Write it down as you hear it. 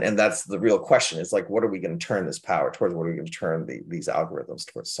And that's the real question, is like, what are we going to turn this power towards? What are we going to turn these algorithms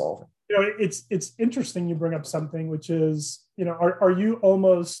towards solving? It's interesting you bring up something, which is, are you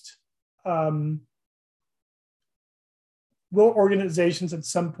almost, will organizations at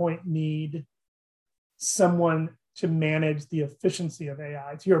some point need someone to manage the efficiency of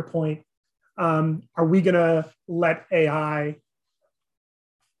AI? To your point, are we going to let AI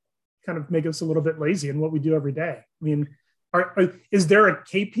kind of make us a little bit lazy in what we do every day? I mean, is there a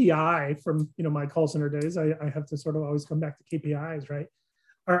KPI from my call center days? I have to sort of always come back to KPIs, right?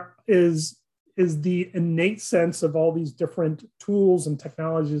 Is the innate sense of all these different tools and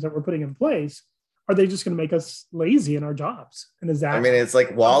technologies that we're putting in place, are they just going to make us lazy in our jobs? And is that? I mean, it's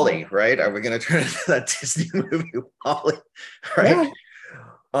like WALL-E, right? Are we going to turn into that Disney movie WALL-E, right? Yeah.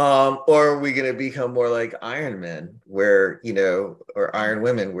 Or are we going to become more like Iron Man, where, or Iron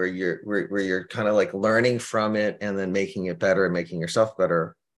Women, where you're kind of like learning from it and then making it better and making yourself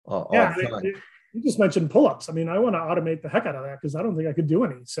better all the time. You just mentioned pull-ups. I mean, I want to automate the heck out of that because I don't think I could do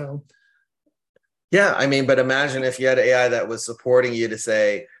any. So, yeah, I mean, but imagine if you had AI that was supporting you to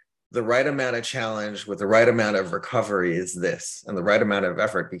say the right amount of challenge with the right amount of recovery is this, and the right amount of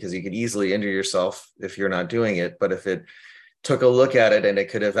effort, because you could easily injure yourself if you're not doing it. But if it took a look at it and it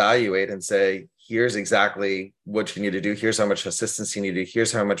could evaluate and say, here's exactly what you need to do, here's how much assistance you need to do,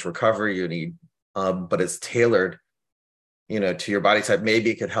 here's how much recovery you need, but it's tailored, to your body type. Maybe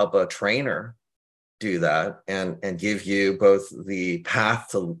it could help a trainer do that and give you both the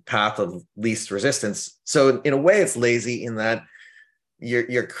path of least resistance. So in a way, it's lazy in that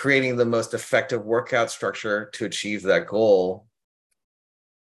you're creating the most effective workout structure to achieve that goal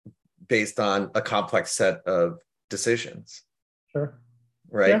based on a complex set of decisions. Sure.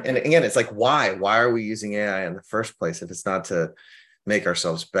 Right. Yeah. And again, it's like, why are we using AI in the first place? If it's not to make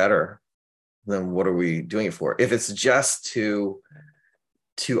ourselves better, then what are we doing it for? If it's just to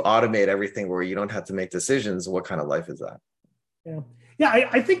automate everything where you don't have to make decisions, what kind of life is that? Yeah.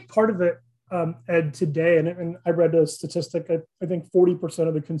 I think part of it, Ed, today, and I read a statistic, I think 40%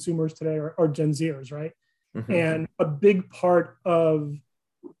 of the consumers today are Gen Zers, right? Mm-hmm. And a big part of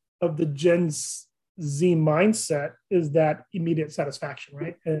the Gen Z mindset is that immediate satisfaction,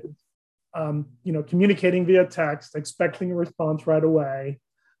 right? And communicating via text, expecting a response right away.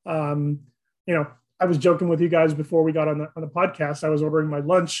 I was joking with you guys before we got on the podcast. I was ordering my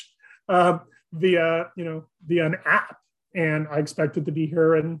lunch via an app, and I expect it to be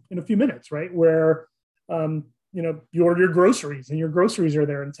here in a few minutes, right? Where you order your groceries, and your groceries are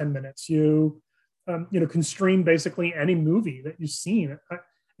there in 10 minutes. You can stream basically any movie that you've seen.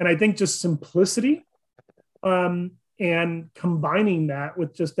 And I think just simplicity and combining that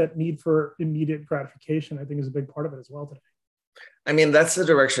with just that need for immediate gratification, I think is a big part of it as well today. I mean, that's the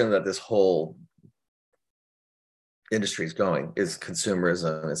direction that this whole industry is going, is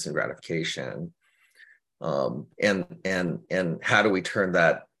consumerism, instant gratification. And how do we turn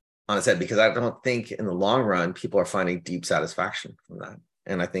that on its head? Because I don't think in the long run, people are finding deep satisfaction from that.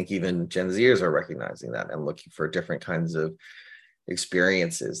 And I think even Gen Zers are recognizing that and looking for different kinds of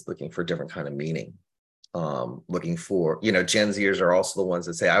experiences, looking for different kind of meaning, looking for, Gen Zers are also the ones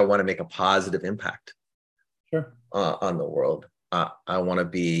that say, I want to make a positive impact on the world. I want to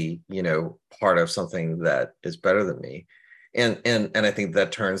be, part of something that is better than me. And I think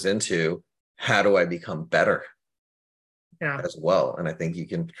that turns into, how do I become better as well? And I think you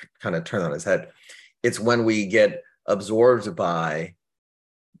can kind of turn on its head. It's when we get absorbed by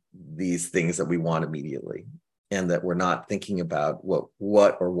these things that we want immediately, and that we're not thinking about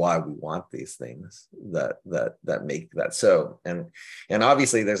what or why we want these things that make that so. And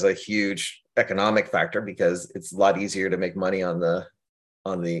obviously there's a huge economic factor, because it's a lot easier to make money on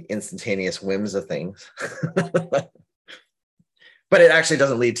the instantaneous whims of things. But it actually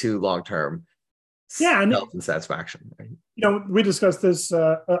doesn't lead to long-term health and satisfaction. Right? We discussed this,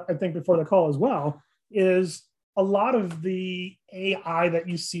 I think, before the call as well, is a lot of the AI that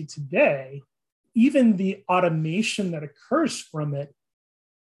you see today, even the automation that occurs from it,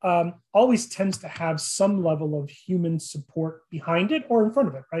 always tends to have some level of human support behind it or in front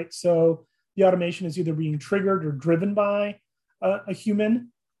of it, right? So the automation is either being triggered or driven by a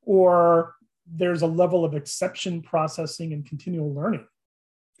human, or there's a level of exception processing and continual learning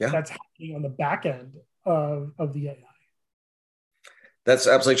that's happening on the back end of the AI. That's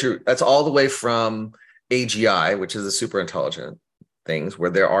absolutely true. That's all the way from AGI, which is the super intelligent things, where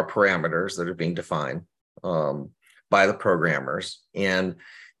there are parameters that are being defined by the programmers. And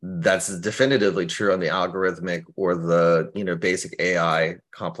that's definitively true on the algorithmic or the basic AI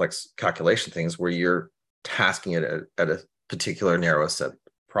complex calculation things, where you're tasking it at a particular narrow set of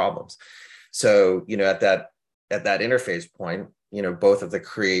problems. So at that interface point, both of the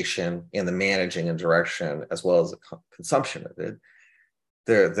creation and the managing and direction, as well as the consumption of it,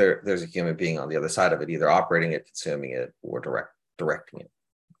 there's a human being on the other side of it, either operating it, consuming it, or directing it.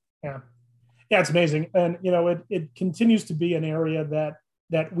 Yeah, it's amazing. And it continues to be an area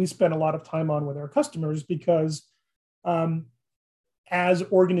that we spend a lot of time on with our customers, because as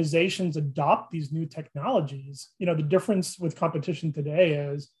organizations adopt these new technologies, the difference with competition today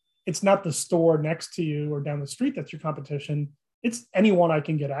is it's not the store next to you or down the street that's your competition. It's anyone I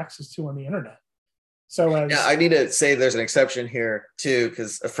can get access to on the internet. So I need to say there's an exception here too,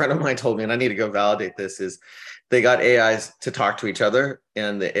 because a friend of mine told me, and I need to go validate this, is they got AIs to talk to each other,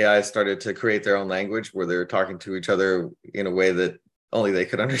 and the AI started to create their own language where they're talking to each other in a way that only they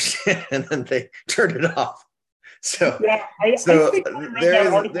could understand, and then they turned it off. So, yeah, I think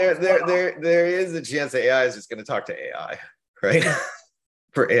there is a chance that AI is just going to talk to AI, right?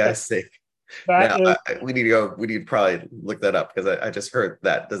 For AI's sake. We need to go. We need to probably look that up, because I just heard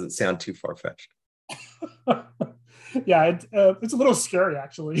that doesn't sound too far fetched. Yeah, it's a little scary,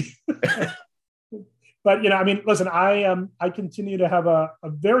 actually. But listen, I continue to have a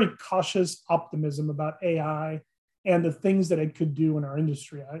very cautious optimism about AI and the things that it could do in our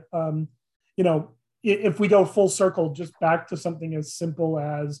industry. If we go full circle, just back to something as simple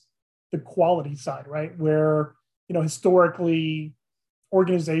as the quality side, right? Where historically,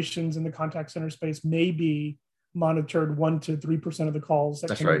 organizations in the contact center space may be monitored 1 to 3% of the calls.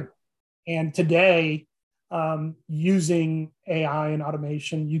 That's right. And today, using AI and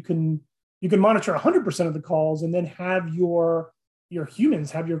automation, you can monitor 100% of the calls, and then have your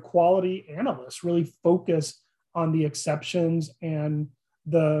humans, have your quality analysts really focus on the exceptions and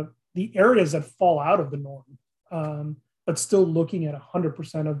the areas that fall out of the norm. But still looking at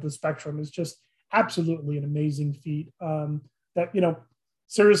 100% of the spectrum is just absolutely an amazing feat. That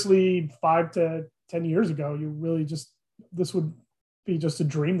seriously, 5 to 10 years ago, this would be just a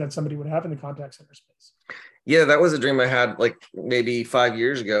dream that somebody would have in the contact center space. Yeah, that was a dream I had like maybe 5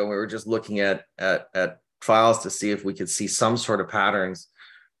 years ago. We were just looking at files to see if we could see some sort of patterns.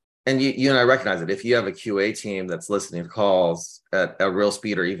 And you and I recognize it. If you have a QA team that's listening to calls at real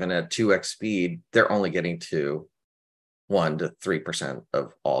speed, or even at 2x speed, they're only getting to 1 to 3%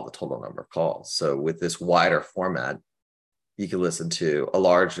 of all the total number of calls. So with this wider format, you could listen to a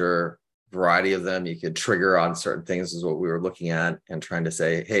larger variety of them. You could trigger on certain things, is what we were looking at, and trying to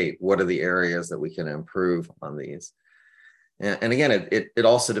say, hey, what are the areas that we can improve on these? And again, it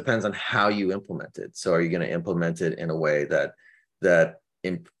also depends on how you implement it. So are you going to implement it in a way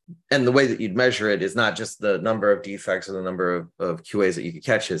and the way that you'd measure it is not just the number of defects or the number of QAs that you could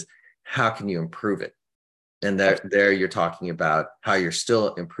catch, is how can you improve it? And there you're talking about how you're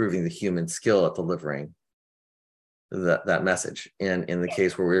still improving the human skill at delivering that message. And in the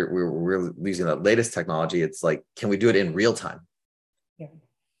case where we're using the latest technology, it's like, can we do it in real time? Yeah.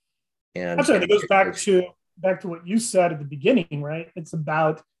 And absolutely. It goes back to what you said at the beginning, right? It's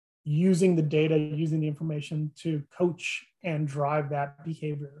about using the data, using the information to coach and drive that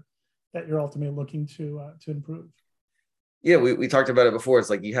behavior that you're ultimately looking to improve. Yeah, we talked about it before. It's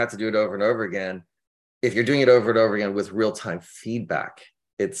like you have to do it over and over again. If you're doing it over and over again with real-time feedback,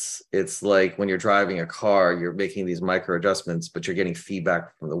 it's like when you're driving a car, you're making these micro adjustments, but you're getting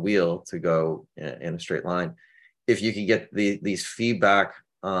feedback from the wheel to go in a straight line. If you can get these feedback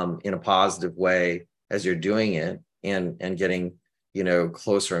in a positive way as you're doing it, and getting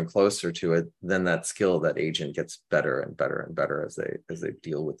closer and closer to it, then that skill, that agent, gets better and better and better as they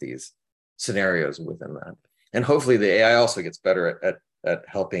deal with these scenarios within that. And hopefully the AI also gets better at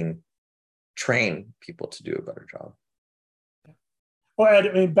helping train people to do a better job. Well,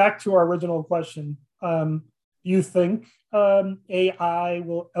 Ed, back to our original question. Do you think AI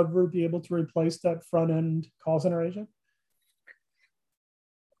will ever be able to replace that front end call center agent?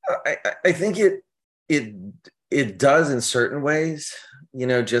 I think it does in certain ways.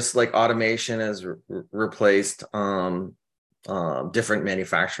 Just like automation has replaced different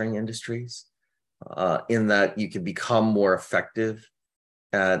manufacturing industries, in that you can become more effective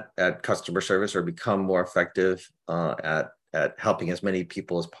at customer service, or become more effective at helping as many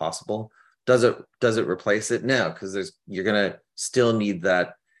people as possible. Does it replace it? No, because you're gonna still need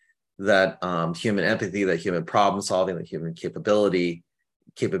that human empathy, that human problem solving, that human capability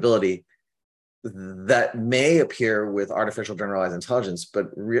that may appear with artificial generalized intelligence, but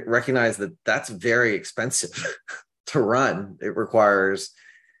recognize that that's very expensive to run. It requires,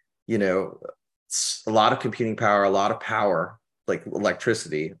 a lot of computing power, a lot of power, like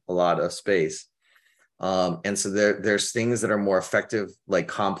electricity, a lot of space. And so there's things that are more effective, like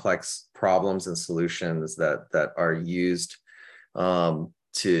complex problems and solutions that are used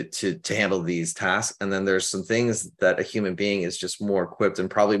to handle these tasks. And then there's some things that a human being is just more equipped and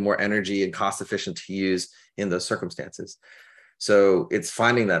probably more energy and cost efficient to use in those circumstances. So it's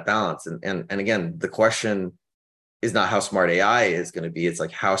finding that balance. And again, the question is not how smart AI is going to be. It's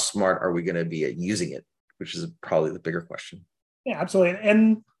like, how smart are we going to be at using it, which is probably the bigger question. Yeah, absolutely.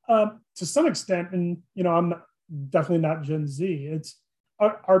 And to some extent, and I'm definitely not Gen Z. It's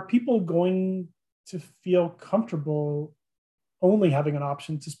are people going to feel comfortable only having an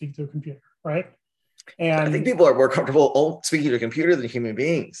option to speak to a computer, right? And I think people are more comfortable speaking to a computer than human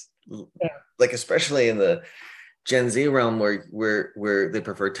beings. Yeah. Like especially in the Gen Z realm, where they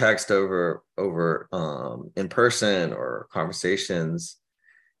prefer text over in person or conversations.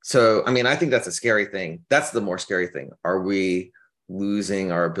 So, I mean, I think that's a scary thing. That's the more scary thing. Are we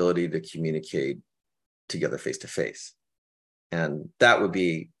losing our ability to communicate together face to face? And that would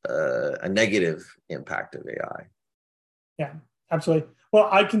be a negative impact of AI. Yeah, absolutely. Well,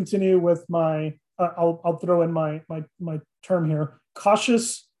 I continue with my. I'll throw in my term here: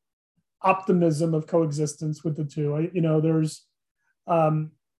 cautious optimism of coexistence with the two. There's, to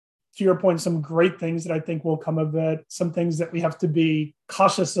your point, some great things that I think will come of it. Some things that we have to be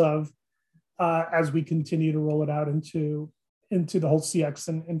cautious of as we continue to roll it out into the whole CX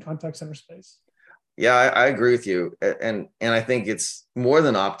and contact center space. Yeah, I agree with you, and I think it's more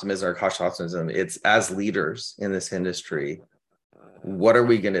than optimism or cautious optimism. It's as leaders in this industry, what are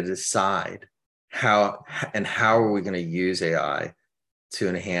we going to decide? How are we going to use AI to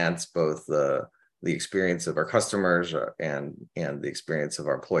enhance both the experience of our customers and the experience of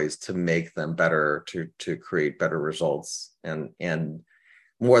our employees to make them better, to create better results, and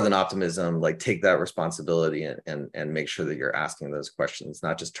more than optimism, like take that responsibility and make sure that you're asking those questions,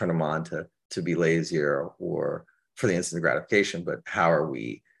 not just turn them on to be lazier or for the instant gratification, but how are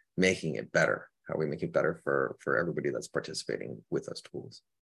we making it better? How are we making it better for everybody that's participating with those tools?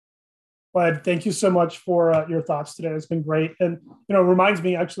 Well, Ed, thank you so much for your thoughts today. It's been great. And, it reminds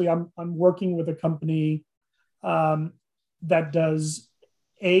me, actually, I'm working with a company that does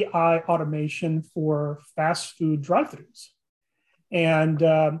AI automation for fast food drive-thrus. And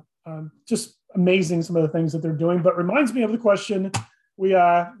just amazing some of the things that they're doing, but reminds me of the question we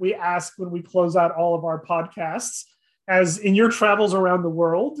ask when we close out all of our podcasts, as in your travels around the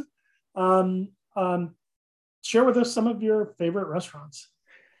world, share with us some of your favorite restaurants.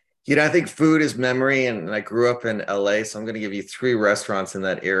 I think food is memory, and I grew up in LA, so I'm going to give you 3 restaurants in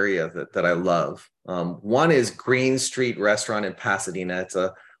that area that I love. One is Green Street Restaurant in Pasadena. It's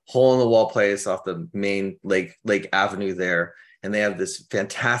a hole-in-the-wall place off the main Lake Avenue there. And they have this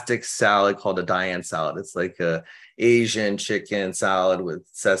fantastic salad called a Diane salad. It's like a Asian chicken salad with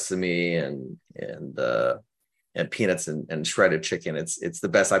sesame and peanuts and shredded chicken. It's the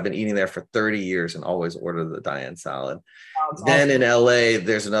best. I've been eating there for 30 years and always order the Diane salad. Then awesome. In LA,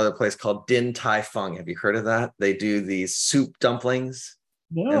 there's another place called Din Tai Fung. Have you heard of that? They do these soup dumplings,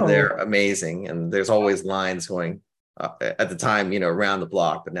 and they're amazing. And there's always lines going at the time, around the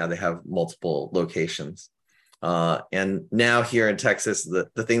block, but now they have multiple locations. And now here in Texas,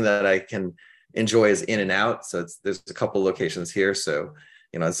 the thing that I can enjoy is In-N-Out. So there's a couple locations here. So,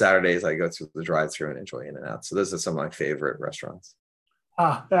 on Saturdays I go through the drive-through and enjoy In-N-Out. So those are some of my favorite restaurants.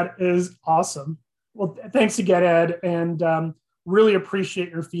 That is awesome. Well, thanks again, Ed, and really appreciate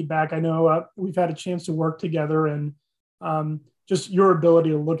your feedback. I know we've had a chance to work together, and just your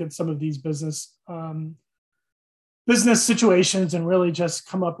ability to look at some of these business situations and really just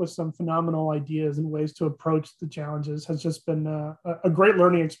come up with some phenomenal ideas and ways to approach the challenges has just been a great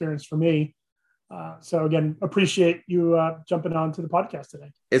learning experience for me. So again, appreciate you jumping on to the podcast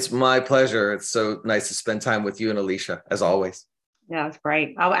today. It's my pleasure. It's so nice to spend time with you and Alicia, as always. Yeah, it's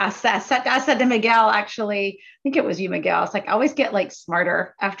great. I said to Miguel, actually, I think it was you, Miguel. It's like, I always get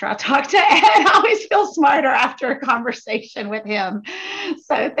smarter after I talk to Ed. I always feel smarter after a conversation with him.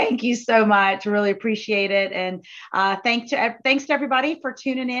 So thank you so much. Really appreciate it. And thanks to everybody for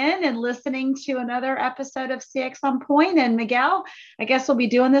tuning in and listening to another episode of CX On Point. And Miguel, I guess we'll be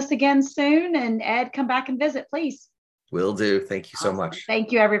doing this again soon. And Ed, come back and visit, please. Will do. Thank you so much.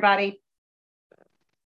 Thank you, everybody.